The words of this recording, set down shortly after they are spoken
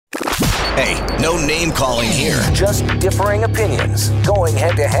Hey, no name calling here. Just differing opinions going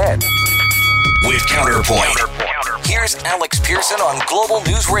head to head. With Counterpoint. Here's Alex Pearson on Global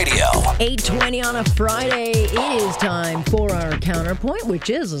News Radio. 8:20 on a Friday. It is time for our Counterpoint, which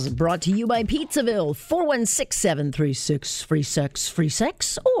is brought to you by Pizzaville.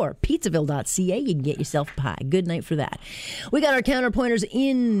 416-736-FREE-SEX or pizzaville.ca. You can get yourself a pie. Good night for that. We got our Counterpointers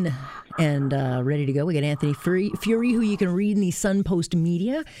in and ready to go. We got Anthony Fury, who you can read in the Sun Post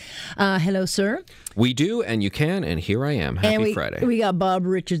Media. Hello, sir. We do, and you can, and here I am. Happy Friday. We got Bob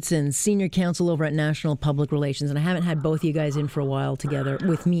Richardson, Senior Counsel over at National Public Relations, and I haven't had both you guys in for a while together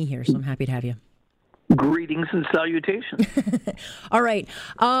with me here, so I'm happy to have you. Greetings and salutations. All right.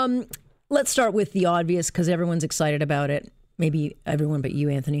 Let's start with the obvious, because everyone's excited about it. Maybe everyone but you,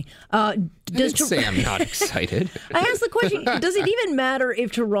 Anthony. I didn't say I'm not excited. I asked the question, does it even matter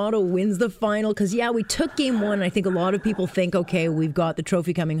if Toronto wins the final? Because, yeah, we took game one, and I think a lot of people think, okay, we've got the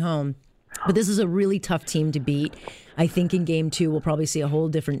trophy coming home. But this is a really tough team to beat. I think in game two, we'll probably see a whole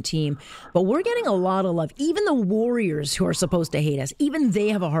different team. But we're getting a lot of love. Even the Warriors, who are supposed to hate us, even they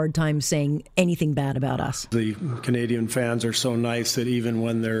have a hard time saying anything bad about us. The Canadian fans are so nice that even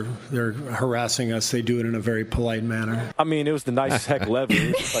when they're harassing us, they do it in a very polite manner. I mean, it was the nicest heckle ever.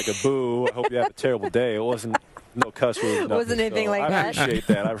 It's like a boo. I hope you have a terrible day. It wasn't no cuss words. Wasn't anything like that. I appreciate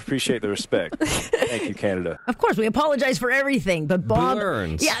that. I appreciate the respect. Thank you, Canada. Of course, we apologize for everything. But Bob,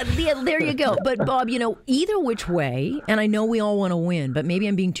 Burns. Yeah, there you go. But Bob, either which way, and I know we all want to win, but maybe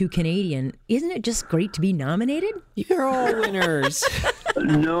I'm being too Canadian. Isn't it just great to be nominated? You're all winners.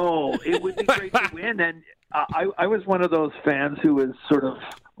 No, it would be great to win. And I was one of those fans who was sort of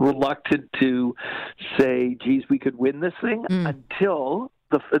reluctant to say, geez, we could win this thing until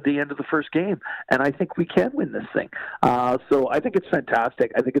the end of the first game, and I think we can win this thing. So I think it's fantastic.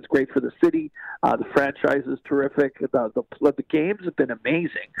 I think it's great for the city. The franchise is terrific. The games have been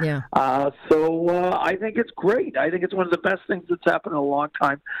amazing. Yeah. So I think it's great. I think it's one of the best things that's happened in a long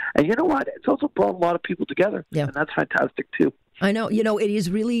time. And you know what? It's also brought a lot of people together, and that's fantastic too. I know. It is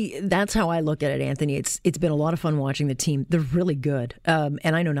really, that's how I look at it, Anthony. It's been a lot of fun watching the team. They're really good.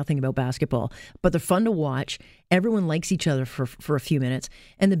 And I know nothing about basketball, but they're fun to watch. Everyone likes each other for a few minutes.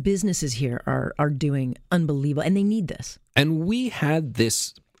 And the businesses here are doing unbelievable. And they need this. And we had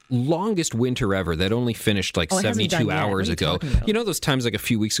this longest winter ever that only finished 72 hours ago. You know those times like a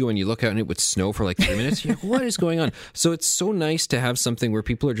few weeks ago when you look out and it would snow for 3 minutes? You're like, what is going on? So it's so nice to have something where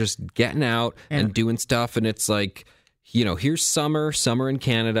people are just getting out and doing stuff. And it's like, here's summer in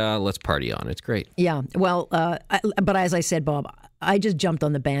Canada. Let's party on. It's great. Yeah. Well, but as I said, Bob, I just jumped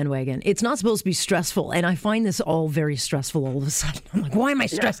on the bandwagon. It's not supposed to be stressful, and I find this all very stressful all of a sudden. I'm like, why am I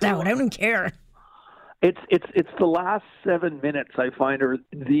stressed out? I don't care. It's the last 7 minutes I find are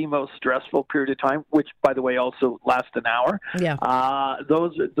the most stressful period of time, which, by the way, also last an hour. Yeah.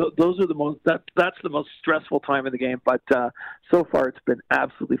 Those are the most. That's the most stressful time of the game. But so far, it's been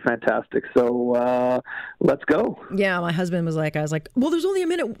absolutely fantastic. So let's go. Yeah, my husband was like, I was like, well, there's only a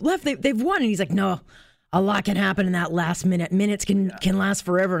minute left. They've won, and he's like, no, a lot can happen in that last minute. Minutes can last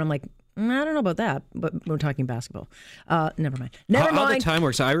forever, and I'm like, I don't know about that, but we're talking basketball. Never mind. How the time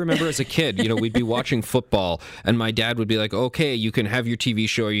works. I remember as a kid, we'd be watching football, and my dad would be like, okay, you can have your TV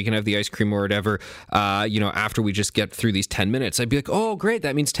show, or you can have the ice cream or whatever, after we just get through these 10 minutes. I'd be like, oh, great,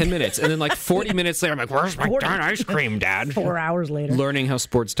 that means 10 minutes. And then 40 minutes later, I'm like, where's my darn ice cream, Dad? 4 hours later. Learning how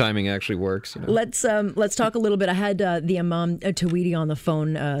sports timing actually works. Let's talk a little bit. I had the Imam Tawhidi on the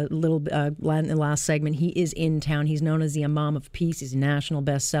phone in the last segment. He is in town. He's known as the Imam of Peace. He's a national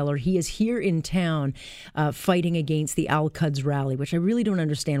bestseller. He is here in town fighting against the Al-Quds rally, which I really don't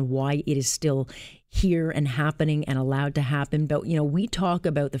understand why it is still here and happening and allowed to happen. But, we talk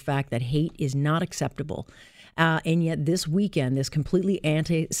about the fact that hate is not acceptable. And yet this weekend, this completely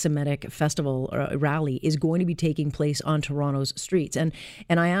anti-Semitic festival rally is going to be taking place on Toronto's streets. And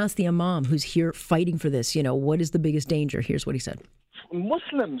I asked the Imam who's here fighting for this, what is the biggest danger? Here's what he said.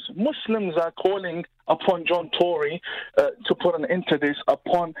 Muslims are calling upon John Tory to put an end to this,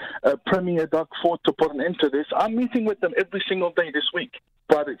 upon Premier Doug Ford to put an end to this. I'm meeting with them every single day this week.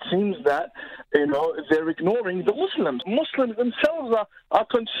 But it seems that, they're ignoring the Muslims. Muslims themselves are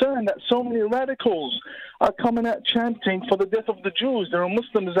concerned that so many radicals are coming out chanting for the death of the Jews. There are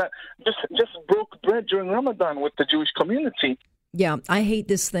Muslims that just broke bread during Ramadan with the Jewish community. Yeah, I hate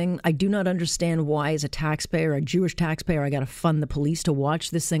this thing. I do not understand why, as a taxpayer, a Jewish taxpayer, I got to fund the police to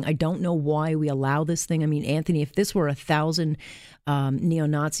watch this thing. I don't know why we allow this thing. I mean, Anthony, if this were 1,000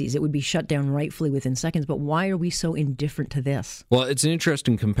 neo-Nazis, it would be shut down rightfully within seconds. But why are we so indifferent to this? Well, it's an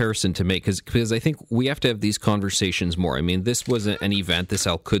interesting comparison to make because I think we have to have these conversations more. I mean, this was an event. This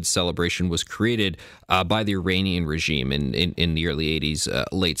Al-Quds celebration was created by the Iranian regime in the early 80s,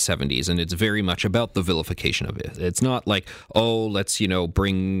 late 70s, and it's very much about the vilification of it. It's not like, oh, let's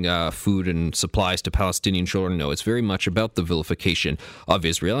bring food and supplies to Palestinian children. No, it's very much about the vilification of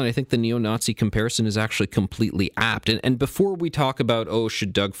Israel, and I think the neo-Nazi comparison is actually completely apt. And before we talk about, oh,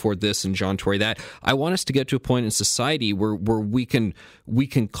 should Doug Ford this and John Tory that, I want us to get to a point in society where we can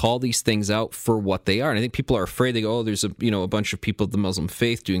call these things out for what they are. And I think people are afraid. They go, oh, there's a bunch of people of the Muslim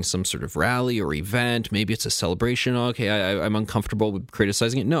faith doing some sort of rally or event. Maybe it's a celebration. Okay, I'm uncomfortable with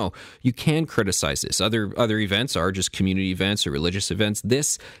criticizing it. No, you can criticize this. Other events are just community events or religious events.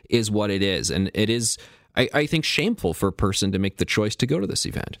 This is what it is, and it is, I think, shameful for a person to make the choice to go to this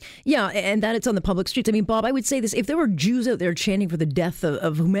event. Yeah, and that it's on the public streets. I mean, Bob, I would say this. If there were Jews out there chanting for the death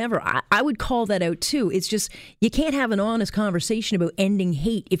of whomever, I would call that out too. It's just, you can't have an honest conversation about ending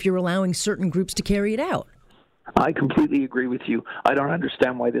hate if you're allowing certain groups to carry it out. I completely agree with you. I don't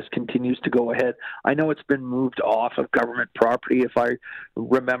understand why this continues to go ahead. I know it's been moved off of government property. If I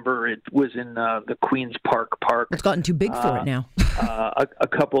remember, it was in the Queen's Park. It's gotten too big for it now. a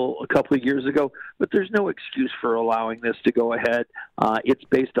couple of years ago, but there's no excuse for allowing this to go ahead. It's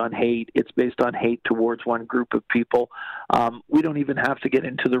based on hate. It's based on hate towards one group of people. We don't even have to get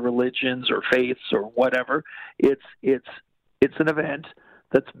into the religions or faiths or whatever. It's an event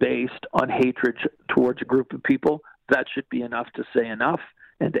that's based on hatred towards a group of people. That should be enough to say enough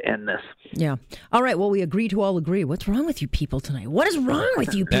and to end this. Yeah. All right. Well, we agree to all agree. What's wrong with you people tonight? What is wrong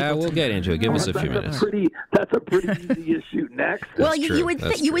with you people? Yeah, we'll get into it. Give us a few minutes. That's a pretty easy issue. Next. Well, you would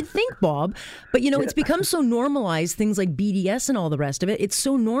think, Bob, but it's become so normalized. Things like BDS and all the rest of it. It's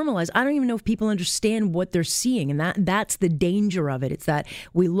so normalized. I don't even know if people understand what they're seeing, and that's the danger of it. It's that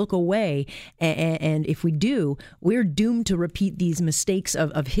we look away, and if we do, we're doomed to repeat these mistakes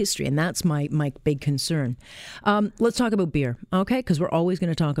of history, and that's my big concern. Let's talk about beer, okay? Because we're always going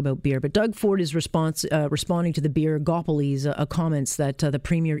to talk about beer. But Doug Ford is responding to the Beergopolis' comments that the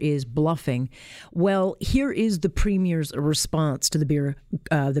Premier is bluffing. Well, here is the Premier's response to the beer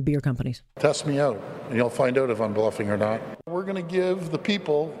companies. Test me out, and you'll find out if I'm bluffing or not. We're going to give the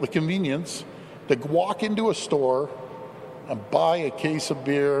people the convenience to walk into a store and buy a case of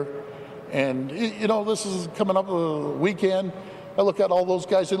beer. And, this is coming up a weekend. I look at all those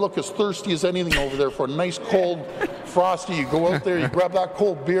guys, they look as thirsty as anything over there for a nice cold frosty. You go out there, you grab that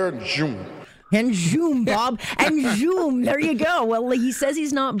cold beer, and zoom. And zoom, Bob, and zoom. There you go. Well, he says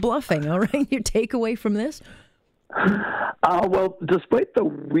he's not bluffing, all right? Your takeaway from this? Well, despite the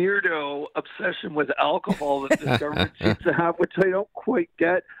weirdo obsession with alcohol that this government seems to have, which I don't quite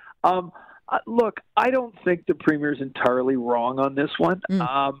get, look, I don't think the Premier's entirely wrong on this one.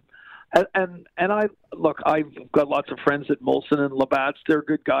 I've got lots of friends at Molson and Labatt's. They're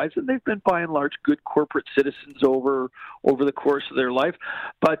good guys, and they've been by and large good corporate citizens over the course of their life.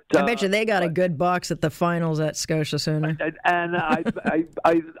 But I bet you they got a good box at the finals at Scotia Sooner. And I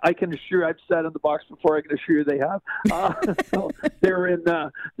can assure, I've sat in the box before. I can assure you they have. So they're in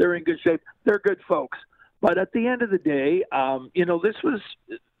good shape. They're good folks. But at the end of the day, this was.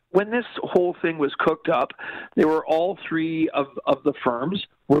 When this whole thing was cooked up, they were all three of the firms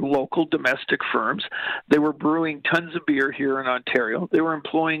were local domestic firms. They were brewing tons of beer here in Ontario. They were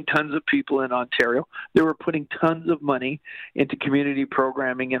employing tons of people in Ontario. They were putting tons of money into community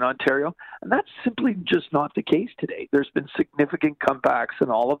programming in Ontario. And that's simply just not the case today. There's been significant comebacks in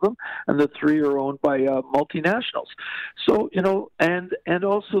all of them, and the three are owned by multinationals. So, and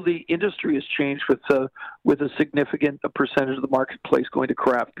also the industry has changed with a significant percentage of the marketplace going to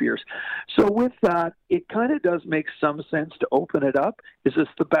craft beers. So with that, it kind of does make some sense to open it up. Is this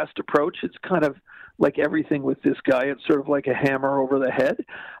the best approach? It's kind of like everything with this guy. It's sort of like a hammer over the head.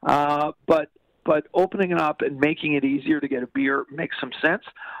 But opening it up and making it easier to get a beer makes some sense.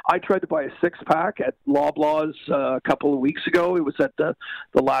 I tried to buy a 6-pack at Loblaws a couple of weeks ago. It was at the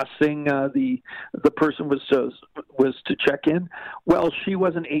last thing the person was to check in. Well, she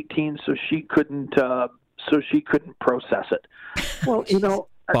wasn't 18, so she couldn't process it. Well,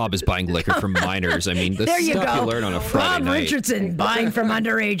 Bob is buying liquor from minors. I mean, the there you stuff go. you learn on a Friday Bob night. Richardson buying from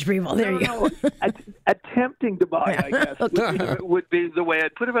underage people. There you go. Attempting to buy, I guess, would be the way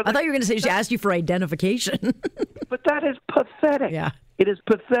I'd put it. I thought you were going to say she asked you for identification. But that is pathetic. Yeah. It is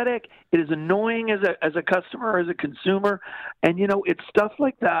pathetic. It is annoying as a customer, as a consumer. And, it's stuff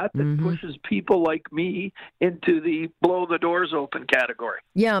like that pushes people like me into the blow the doors open category.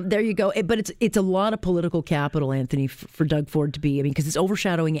 Yeah, there you go. But it's a lot of political capital, Anthony, for Doug Ford to be, because it's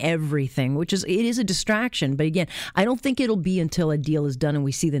overshadowing everything, it is a distraction. But again, I don't think it'll be until a deal is done and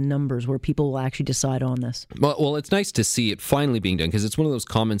we see the numbers where people will actually decide on this. Well, it's nice to see it finally being done, because it's one of those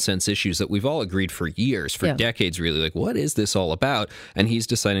common sense issues that we've all agreed for years, for decades, really. Like, what is this all about? And he's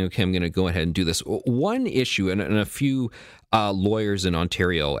deciding, okay, I'm going to go ahead and do this. One issue, and a few lawyers in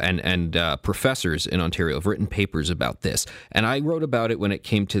Ontario and professors in Ontario have written papers about this. And I wrote about it when it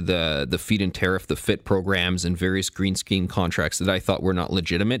came to the feed-in tariff, the FIT programs, and various green scheme contracts that I thought were not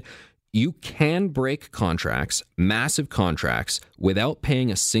legitimate. You can break contracts, massive contracts, without paying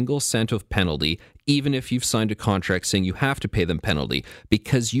a single cent of penalty, even if you've signed a contract saying you have to pay them penalty,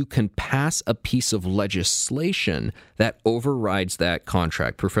 because you can pass a piece of legislation that overrides that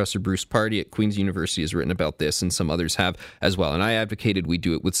contract. Professor Bruce Pardy at Queen's University has written about this, and some others have as well. And I advocated we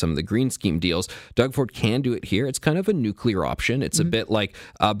do it with some of the green scheme deals. Doug Ford can do it here. It's kind of a nuclear option. It's a bit like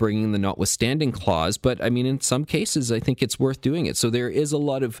bringing the notwithstanding clause, but I mean, in some cases, I think it's worth doing it. So there is a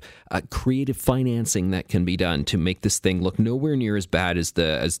lot of creative financing that can be done to make this thing look nowhere near as bad as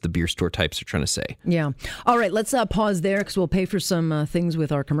the beer store types are trying to say. Yeah. All right, let's pause there, because we'll pay for some things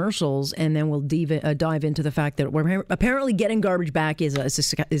with our commercials, and then we'll dive into the fact that we're apparently getting garbage back is a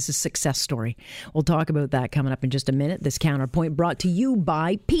success story. We'll talk about that coming up in just a minute. This Counterpoint brought to you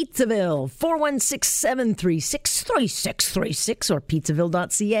by Pizzaville. 416-736-3636 or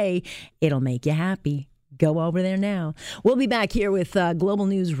pizzaville.ca. It'll make you happy. Go over there now. We'll be back here with Global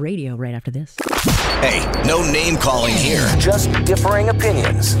News Radio right after this. Hey, no name calling here. Just differing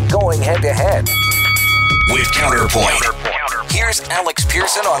opinions going head to head. With Counterpoint. Here's Alex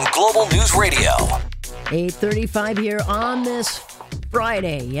Pearson on Global News Radio. 8:35 here on this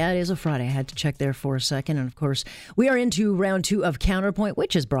Friday. Yeah, it is a Friday. I had to check there for a second. And of course, we are into round 2 of Counterpoint,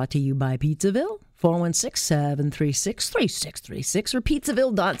 which is brought to you by Pizzaville. 416-736-3636 or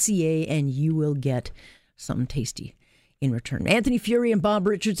pizzaville.ca, and you will get something tasty in return. Anthony Furey and Bob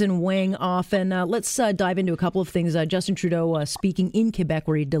Richardson weighing off, and let's dive into a couple of things. Justin Trudeau speaking in Quebec,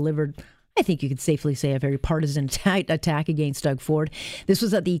 where he delivered, I think you could safely say, a very partisan attack against Doug Ford. This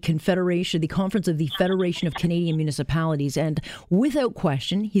was at the conference of the Federation of Canadian Municipalities, and without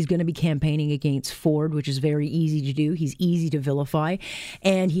question, he's going to be campaigning against Ford, which is very easy to do. He's easy to vilify,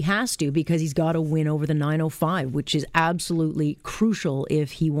 and he has to, because he's got to win over the 905, which is absolutely crucial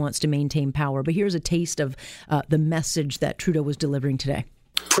if he wants to maintain power. But here's a taste of the message that Trudeau was delivering today.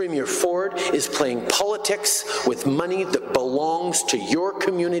 Premier Ford is playing politics with money that belongs to your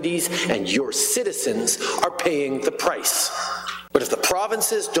communities, and your citizens are paying the price. But if the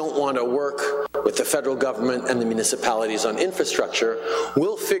provinces don't want to work with the federal government and the municipalities on infrastructure,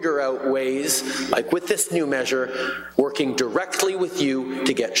 we'll figure out ways, like with this new measure, working directly with you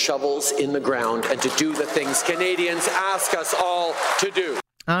to get shovels in the ground and to do the things Canadians ask us all to do.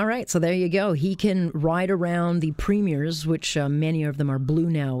 All right, so there you go. He can ride around the premiers, which many of them are blue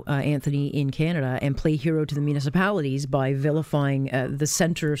now, Anthony, in Canada, and play hero to the municipalities by vilifying the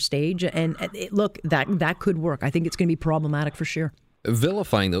center stage. And look, that could work. I think it's going to be problematic for sure.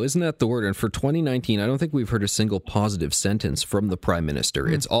 Vilifying, though, isn't that the word? And for 2019, I don't think we've heard a single positive sentence from the Prime Minister.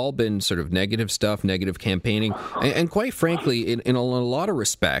 It's all been sort of negative stuff, negative campaigning. And quite frankly, in a lot of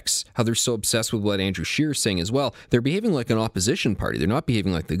respects, how they're so obsessed with what Andrew Scheer's saying as well, they're behaving like an opposition party. They're not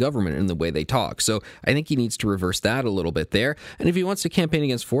behaving like the government in the way they talk. So I think he needs to reverse that a little bit there. And if he wants to campaign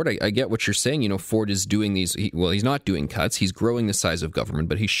against Ford, I get what you're saying. You know, Ford is doing these, he's not doing cuts. He's growing the size of government,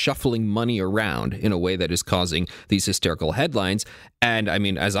 but he's shuffling money around in a way that is causing these hysterical headlines. And I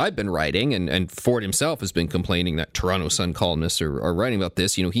mean, as I've been writing, and Ford himself has been complaining that Toronto Sun columnists are writing about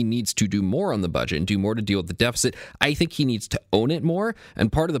this, he needs to do more on the budget and do more to deal with the deficit. I think he needs to own it more.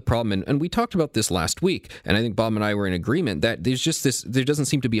 And part of the problem, and we talked about this last week, and I think Bob and I were in agreement that there doesn't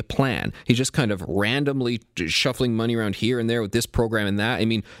seem to be a plan. He's just kind of randomly shuffling money around here and there with this program and that. I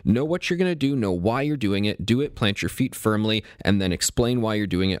mean, know what you're going to do, know why you're doing it, do it, plant your feet firmly, and then explain why you're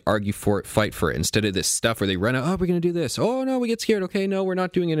doing it, argue for it, fight for it, instead of this stuff where they run out, we're going to do this. Oh, no, we get scared. Okay, no, we're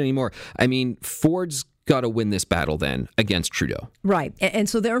not doing it anymore. I mean, Ford's got to win this battle then against Trudeau. Right. And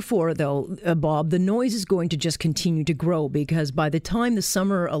so therefore, though, Bob, the noise is going to just continue to grow, because by the time the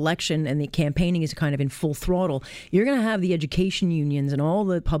summer election and the campaigning is kind of in full throttle, you're going to have the education unions and all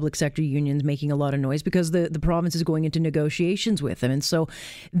the public sector unions making a lot of noise, because the province is going into negotiations with them. And so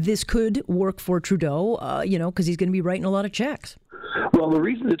this could work for Trudeau, because he's going to be writing a lot of checks. Well, the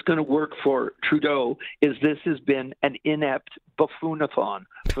reason it's going to work for Trudeau is this has been an inept buffoonathon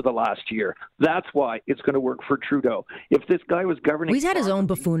for the last year. That's why it's going to work for Trudeau. If this guy was governing... He's had his own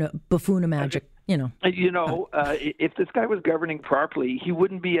buffoona magic, if this guy was governing properly, he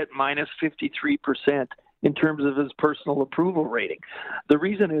wouldn't be at minus 53% in terms of his personal approval rating. The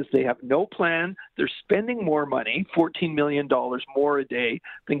reason is they have no plan. They're spending more money, $14 million more a day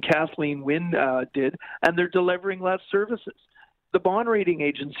than Kathleen Wynne did, and they're delivering less services. The bond rating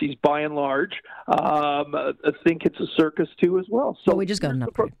agencies, by and large, think it's a circus too as well. So we just got an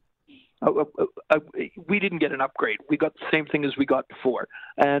upgrade. We didn't get an upgrade. We got the same thing as we got before,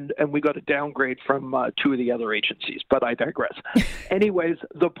 and we got a downgrade from two of the other agencies, but I digress. Anyways,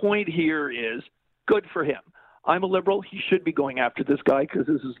 the point here is good for him. I'm a Liberal. He should be going after this guy because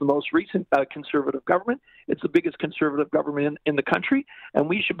this is the most recent Conservative government. It's the biggest Conservative government in the country, and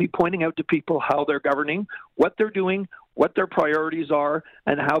we should be pointing out to people how they're governing, what they're doing, what their priorities are,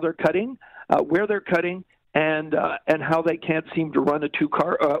 and how they're cutting, where they're cutting, and how they can't seem to run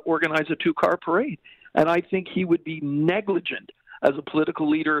organize a two-car parade. And I think he would be negligent as a political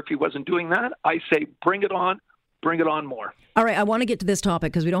leader if he wasn't doing that. I say bring it on. Bring it on more. All right, I want to get to this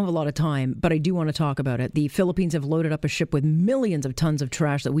topic because we don't have a lot of time, but I do want to talk about it. The Philippines have loaded up a ship with millions of tons of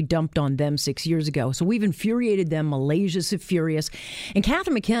trash that we dumped on them 6 years ago. So we've infuriated them. Malaysia's furious. And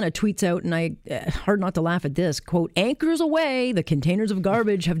Catherine McKenna tweets out, and hard not to laugh at this, quote, "Anchors away. The containers of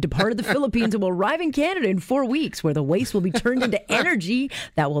garbage have departed the Philippines and will arrive in Canada in 4 weeks, where the waste will be turned into energy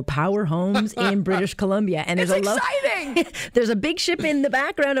that will power homes in British Columbia." And there's exciting! There's a big ship in the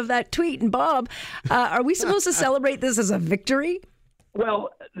background of that tweet. And Bob, are we supposed to celebrate this as a victory? Well,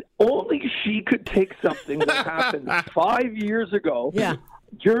 only she could take something that happened 5 years ago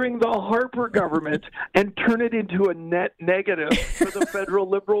during the Harper government and turn it into a net negative for the federal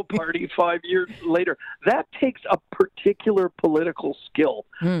Liberal Party 5 years later. That takes a particular political skill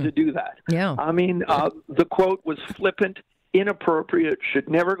to do that. Yeah. I mean, the quote was flippant, inappropriate, should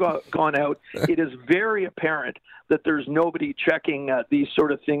never gone out. It is very apparent that there's nobody checking these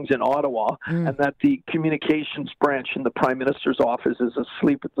sort of things in Ottawa, and that the communications branch in the Prime Minister's office is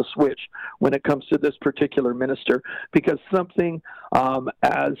asleep at the switch when it comes to this particular minister, because something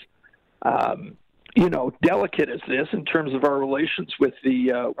as delicate as this, in terms of our relations with the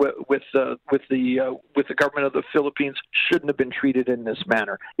government of the Philippines, shouldn't have been treated in this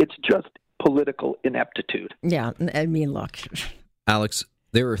manner. It's just political ineptitude. Yeah, I mean, look, Alex,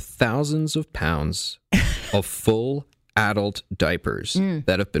 there are thousands of pounds of full adult diapers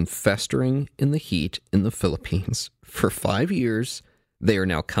that have been festering in the heat in the Philippines for 5 years. They are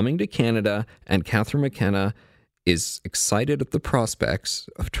now coming to Canada, and Catherine McKenna is excited at the prospects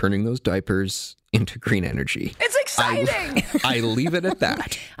of turning those diapers into green energy. It's exciting! I leave it at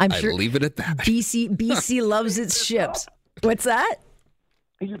that. I leave it at that. BC loves its ships. What's that?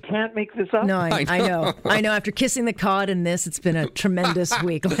 You can't make this up. No, I know. I know. After kissing the cod in this, it's been a tremendous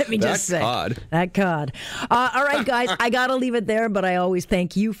week. Let me just say. That cod. All right, guys, I got to leave it there, but I always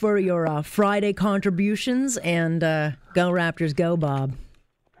thank you for your Friday contributions. And go Raptors, go, Bob.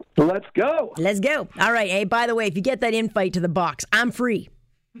 Let's go. Let's go. All right. Hey, by the way, if you get that invite to the box, I'm free.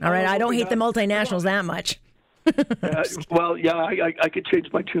 All right. I don't hate the multinationals that much. I could change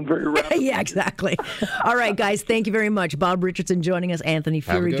my tune very rapidly. Yeah, exactly. All right, guys, thank you very much. Bob Richardson joining us, Anthony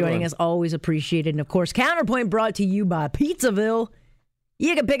Fury joining us, always appreciated. And, of course, Counterpoint brought to you by Pizzaville.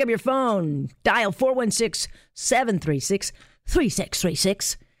 You can pick up your phone, dial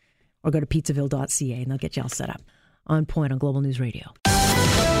 416-736-3636, or go to pizzaville.ca, and they'll get you all set up. On Point on Global News Radio.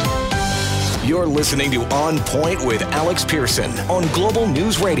 You're listening to On Point with Alex Pearson on Global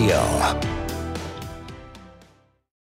News Radio.